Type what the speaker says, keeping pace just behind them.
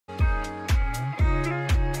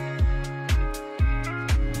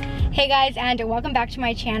Hey guys, and welcome back to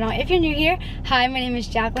my channel. If you're new here, hi, my name is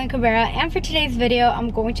Jacqueline Cabrera, and for today's video I'm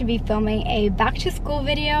going to be filming a back to school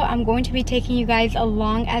video. I'm going to be taking you guys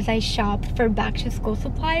along as I shop for back to school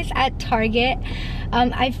supplies at Target.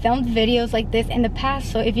 I've filmed videos like this in the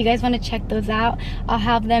past, so if you guys want to check those out, I'll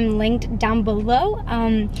have them linked down below.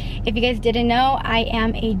 If you guys didn't know, I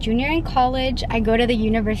am a junior in college. I go to the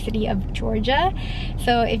University of Georgia,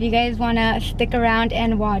 so if you guys want to stick around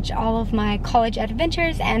and watch all of my college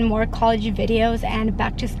adventures and more college videos and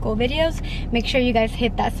back to school videos, make sure you guys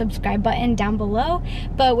hit that subscribe button down below.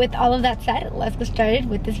 But with all of that said, let's get started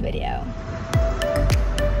with this video.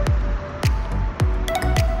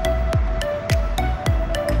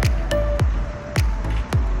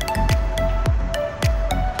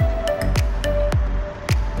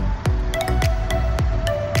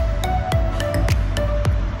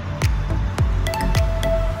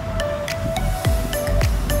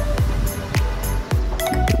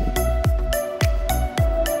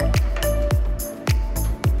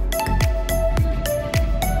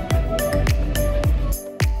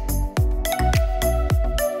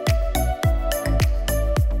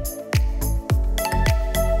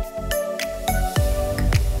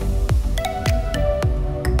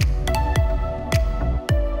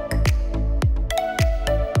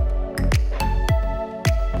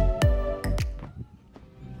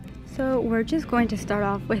 So we're just going to start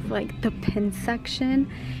off with like the pen section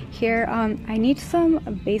here. I need some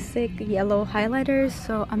basic yellow highlighters,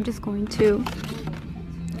 so I'm just going to,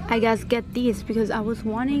 I guess, get these because I was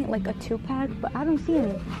wanting like a 2-pack, but I don't see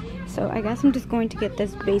any. So I guess I'm just going to get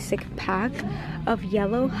this basic pack of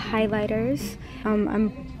yellow highlighters.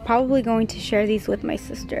 I'm probably going to share these with my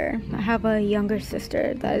sister. I have a younger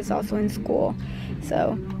sister that is also in school,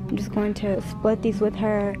 so I'm just going to split these with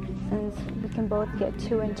her since we can both get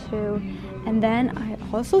 2 and 2. And then I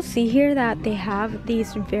also see here that they have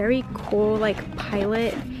these very cool like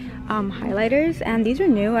pilot highlighters, and these are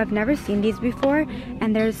new. I've never seen these before,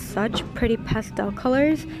 and there's such pretty pastel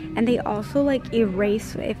colors, and they also like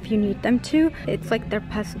erase if you need them to. It's like their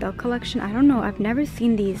pastel collection. I don't know, I've never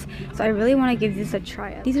seen these, so I really want to give these a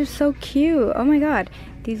try. These are so cute. Oh my god,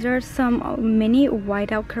 these are some mini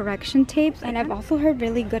whiteout correction tapes, and I've also heard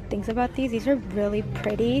really good things about these. These are really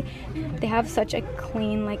pretty. They have such a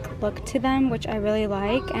clean like look to them, which I really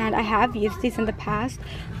like, and I have used these in the past,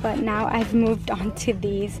 but now I've moved on to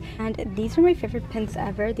these. And these are my favorite pins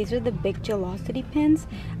ever. These are the big Gelosity pins.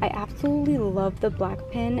 I absolutely love the black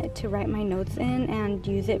pen to write my notes in and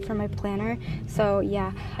use it for my planner. So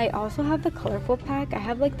yeah, I also have the colorful pack. I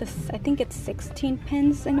have like this, I think it's 16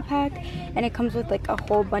 pins in a pack, and it comes with like a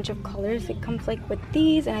whole bunch of colors. It comes like with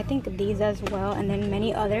these, and I think these as well, and then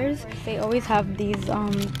many others. They always have these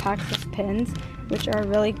packs of pins, which are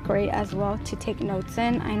really great as well to take notes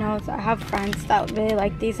in. I know I have friends that really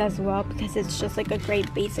like these as well because it's just like a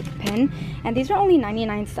great basic pen, and these are only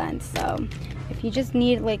 99 cents. So if you just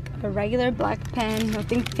need like a regular black pen,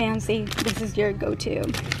 nothing fancy, this is your go-to.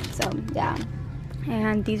 So yeah,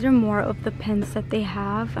 and these are more of the pens that they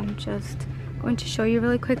have. I'm just going to show you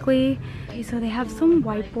really quickly. Okay, so they have some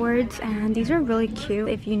whiteboards, and these are really cute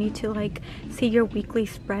if you need to like see your weekly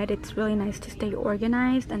spread. It's really nice to stay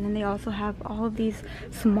organized. And then they also have all of these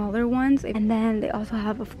smaller ones, and then they also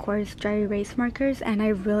have, of course, dry erase markers, and I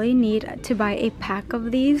really need to buy a pack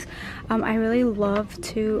of these. I really love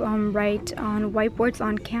to write on whiteboards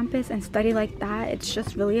on campus and study like that. It's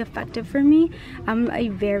just really effective for me. I'm a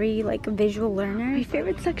very like visual learner. My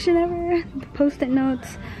favorite section ever, the post-it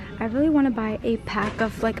notes. I really want to buy a pack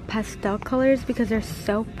of like pastel colors because they're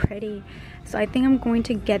so pretty. So I think I'm going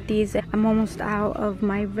to get these. I'm almost out of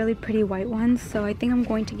my really pretty white ones, so I think I'm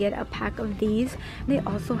going to get a pack of these. They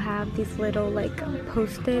also have these little like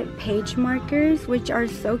post-it page markers, which are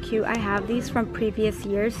so cute. I have these from previous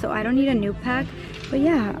years, so I don't need a new pack. But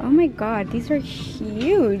yeah, oh my god, these are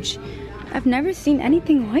huge. I've never seen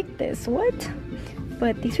anything like this. What?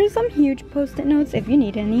 But these are some huge post-it notes if you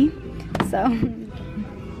need any.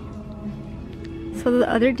 So the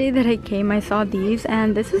other day that I came, I saw these,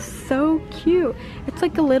 and this is so cute. It's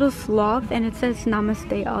like a little sloth, and it says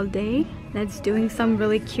namaste all day. That's doing some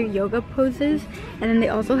really cute yoga poses. And then they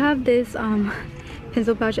also have this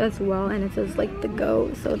pencil pouch as well, and it says like the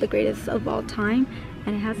GOAT, so the greatest of all time.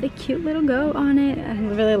 And it has a cute little goat on it. I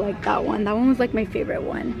really like that one. That one was like my favorite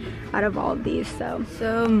one out of all of these. So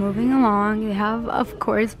moving along, they have, of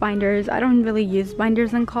course, binders. I don't really use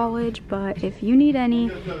binders in college, but if you need any,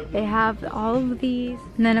 they have all of these.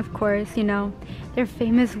 And then, of course, you know, their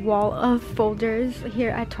famous wall of folders here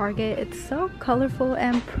at Target. It's so colorful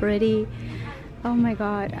and pretty. Oh my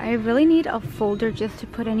god, I really need a folder just to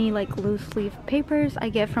put any like loose leaf papers I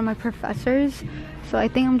get from my professors. So I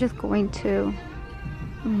think I'm just going to,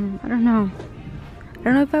 I don't know. I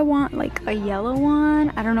don't know if I want like a yellow one.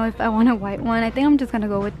 I don't know if I want a white one. I think I'm just gonna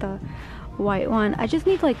go with the white one. I just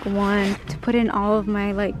need like one to put in all of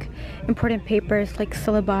my like important papers like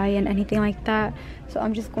syllabi and anything like that. So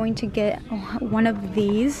I'm just going to get one of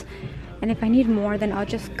these, and if I need more then I'll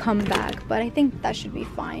just come back, but I think that should be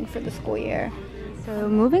fine for the school year. So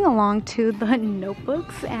moving along to the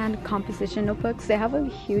notebooks and composition notebooks, they have a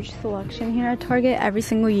huge selection here at Target every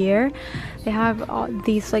single year. They have all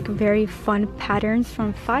these like very fun patterns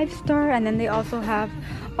from 5-star, and then they also have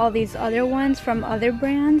all these other ones from other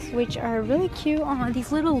brands which are really cute.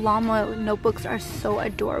 These little llama notebooks are so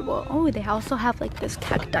adorable. Oh, they also have like this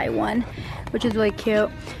cacti one which is really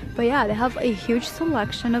cute. But yeah, they have a huge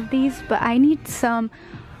selection of these, but I need some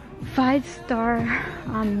 5-star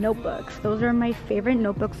notebooks. Those are my favorite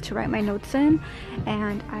notebooks to write my notes in,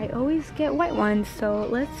 and I always get white ones. So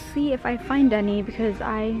let's see if I find any, because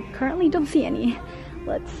I currently don't see any.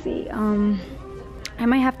 Let's see. I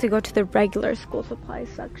might have to go to the regular school supplies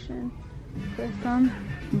section for some,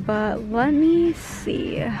 but let me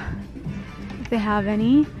see if they have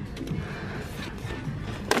any.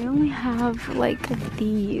 They only have like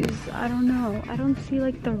these. I don't know. I don't see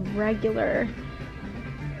like the regular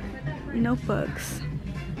notebooks.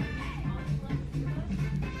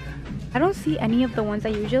 I don't see any of the ones I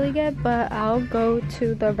usually get, but I'll go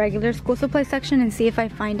to the regular school supply section and see if I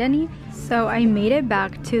find any. So I made it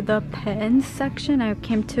back to the pens section. I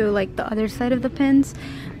came to like the other side of the pens,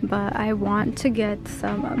 but I want to get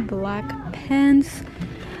some black pens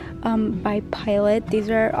by Pilot. These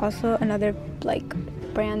are also another like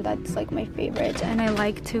brand that's like my favorite, and I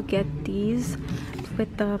like to get these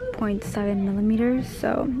with the 0.7 millimeters,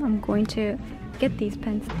 so I'm going to get these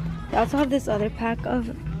pens. They also have this other pack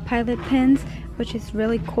of Pilot pens, which is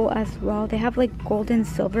really cool as well. They have like gold and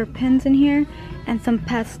silver pens in here and some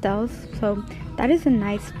pastels, so that is a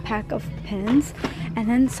nice pack of pens. And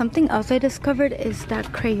then something else I discovered is that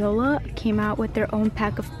Crayola came out with their own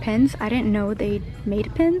pack of pens. I didn't know they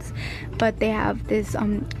made pens, but they have this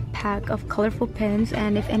pack of colorful pens,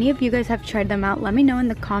 and if any of you guys have tried them out, let me know in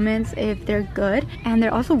the comments if they're good. And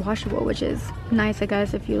they're also washable, which is nice, I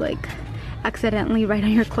guess, if you like accidentally write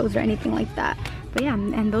on your clothes or anything like that. But yeah,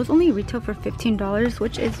 and those only retail for $15,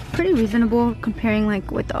 which is pretty reasonable comparing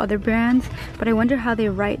like with the other brands. But I wonder how they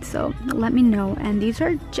write, so let me know. And these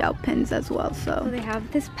are gel pens as well. So they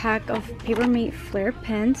have this pack of Papermate Flare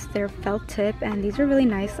pens. They're felt tip, and these are really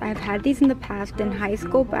nice. I've had these in the past in high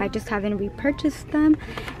school, but I just haven't repurchased them.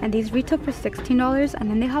 And these retail for $16. And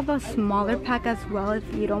then they have a smaller pack as well if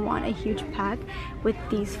you don't want a huge pack, with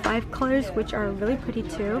these 5 colors, which are really pretty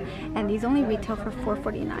too. And these only retail for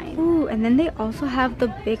 $4.49. Ooh, and then they also have the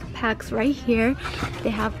big packs right here. They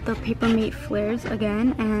have the Papermate Flares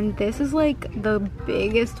again, and this is like the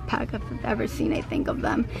biggest pack I've ever seen, I think, of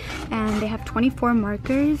them. And they have 24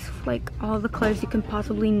 markers, like all the colors you can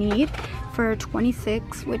possibly need, for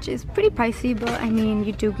 $26, which is pretty pricey, but I mean,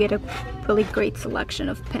 you do get a really great selection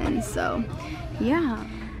of pens, so yeah.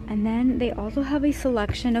 And then they also have a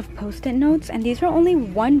selection of post-it notes, and these are only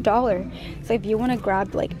 $1. So if you want to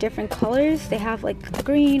grab like different colors, they have like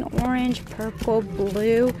green, orange, purple,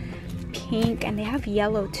 blue, pink, and they have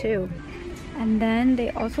yellow too. And then they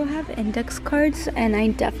also have index cards, and I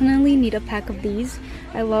definitely need a pack of these.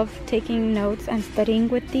 I love taking notes and studying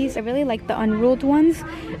with these. I really like the unruled ones.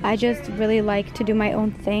 I just really like to do my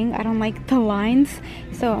own thing. I don't like the lines,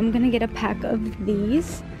 so I'm gonna get a pack of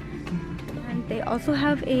these. They also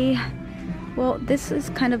have a, well, this is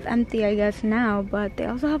kind of empty I guess now, but they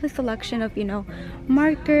also have a selection of, you know,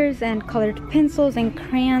 markers and colored pencils and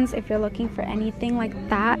crayons if you're looking for anything like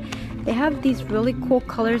that. They have these really cool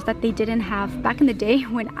colors that they didn't have back in the day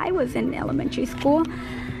when I was in elementary school,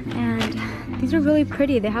 and these are really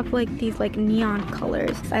pretty. They have like these like neon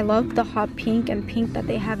colors. I love the hot pink and pink that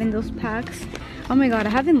they have in those packs. Oh my god, I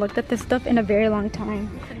haven't looked at this stuff in a very long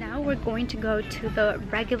time. So now we're going to go to the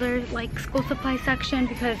regular like school supply section,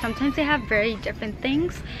 because sometimes they have very different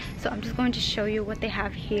things. So I'm just going to show you what they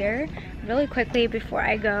have here really quickly before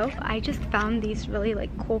I go. I just found these really like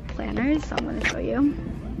cool planners, so I'm going to show you.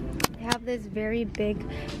 They have this very big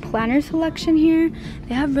planner selection here.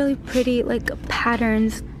 They have really pretty like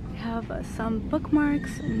patterns. They have some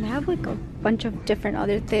bookmarks, and they have like a bunch of different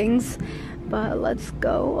other things. But let's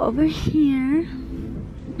go over here.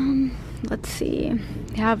 Let's see.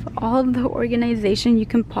 They have all the organization you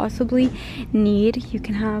can possibly need. You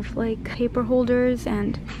can have like paper holders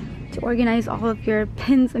and to organize all of your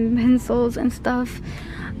pens and pencils and stuff.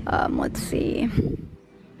 Let's see.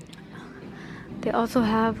 They also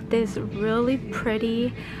have this really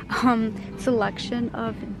pretty selection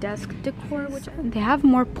of desk decor, which they have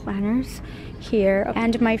more planners here.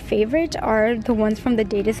 And my favorite are the ones from the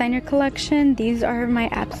Day Designer collection. These are my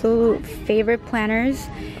absolute favorite planners.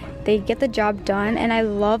 They get the job done, and I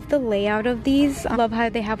love the layout of these. I love how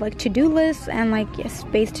they have like to-do lists and like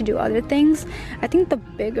space to do other things. I think the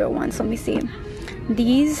bigger ones, let me see.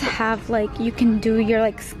 These have like, you can do your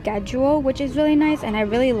like schedule, which is really nice, and I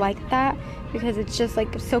really like that because it's just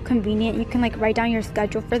like so convenient. You can like write down your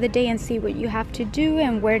schedule for the day and see what you have to do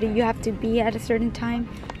and where do you have to be at a certain time.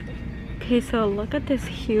 Okay, so look at this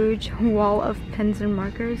huge wall of pens and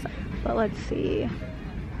markers. But let's see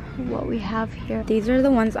what we have here. These are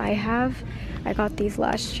the ones I have. I got these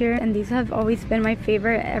last year, and these have always been my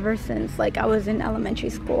favorite ever since like I was in elementary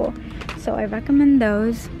school. So I recommend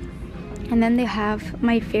those. And then they have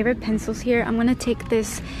my favorite pencils here. I'm gonna take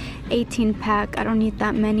this 18 pack. I don't need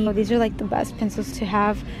that many. These are like the best pencils to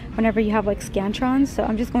have whenever you have like Scantrons. So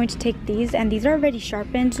I'm just going to take these, and these are already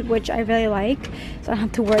sharpened, which I really like, so I don't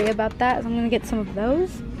have to worry about that. So I'm gonna get some of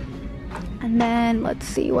those. And then let's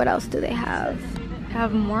see, what else do they have? They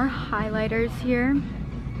have more highlighters here.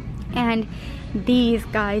 And these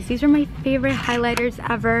guys, these are my favorite highlighters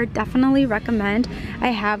ever. Definitely recommend. I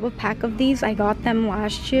have a pack of these. I got them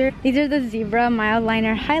last year. These are the Zebra mild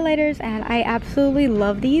liner highlighters, and I absolutely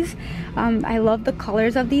love these. I love the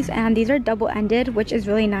colors of these, and these are double-ended, which is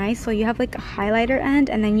really nice. So you have like a highlighter end,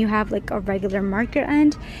 and then you have like a regular marker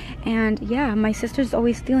end. And yeah, my sister's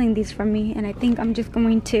always stealing these from me, and I think I'm just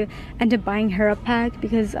going to end up buying her a pack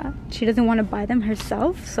because she doesn't want to buy them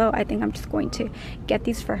herself. So I think I'm just going to get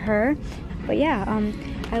these for her. But yeah,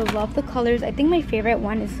 I love the colors. I think my favorite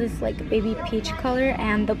one is this like baby peach color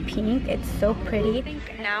and the pink. It's so pretty. I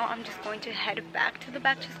think now I'm just going to head back to the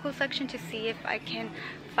back to school section to see if I can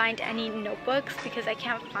find any notebooks, because I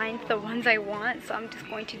can't find the ones I want. So I'm just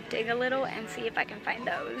going to dig a little and see if I can find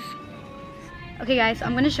those. Okay guys,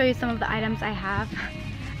 I'm going to show you some of the items I have.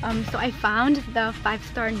 So I found the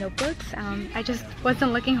 5-star notebooks. I just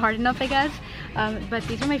wasn't looking hard enough, I guess. But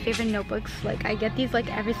these are my favorite notebooks. Like, I get these like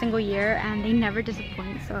every single year, and they never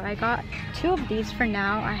disappoint. So I got 2 of these for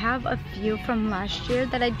now. I have a few from last year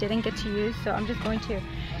that I didn't get to use, so I'm just going to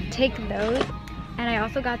take those. And I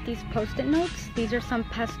also got these post-it notes. These are some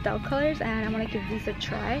pastel colors, and I'm gonna give these a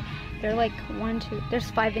try. They're like 1, 2, there's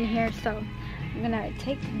 5 in here, so I'm gonna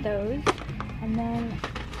take those. And then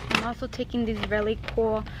I'm also taking these really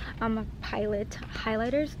cool Pilot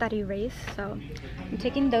highlighters that erase, so I'm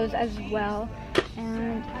taking those as well.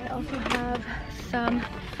 And I also have some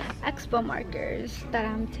Expo markers that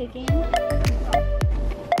I'm taking.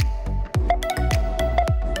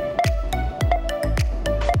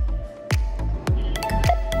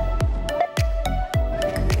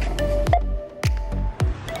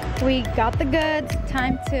 We got the goods.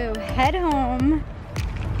 Time to head home.